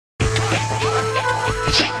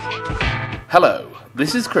Hello,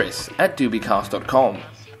 this is Chris at Dubicars.com,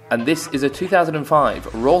 and this is a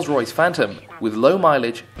 2005 Rolls-Royce Phantom with low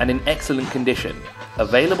mileage and in excellent condition,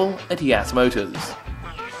 available at Yas Motors.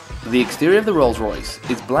 The exterior of the Rolls-Royce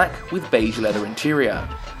is black with beige leather interior.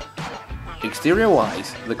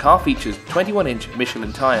 Exterior-wise, the car features 21-inch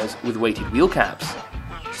Michelin tyres with weighted wheel caps,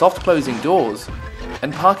 soft closing doors,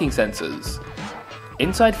 and parking sensors.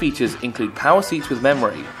 Inside features include power seats with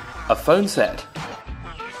memory, a phone set,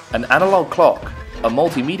 an analog clock, a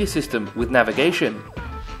multimedia system with navigation,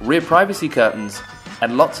 rear privacy curtains,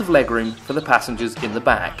 and lots of legroom for the passengers in the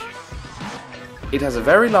back. It has a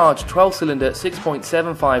very large 12-cylinder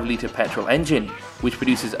 6.75-litre petrol engine, which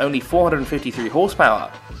produces only 453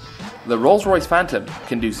 horsepower. The Rolls-Royce Phantom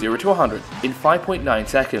can do 0 to 100 in 5.9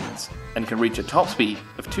 seconds and can reach a top speed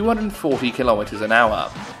of 240 km an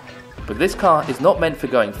hour. But this car is not meant for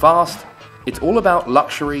going fast, it's all about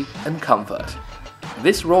luxury and comfort.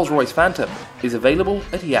 This Rolls-Royce Phantom is available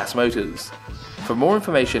at Yas Motors. For more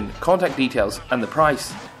information, contact details and the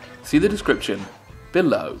price, see the description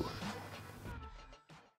below.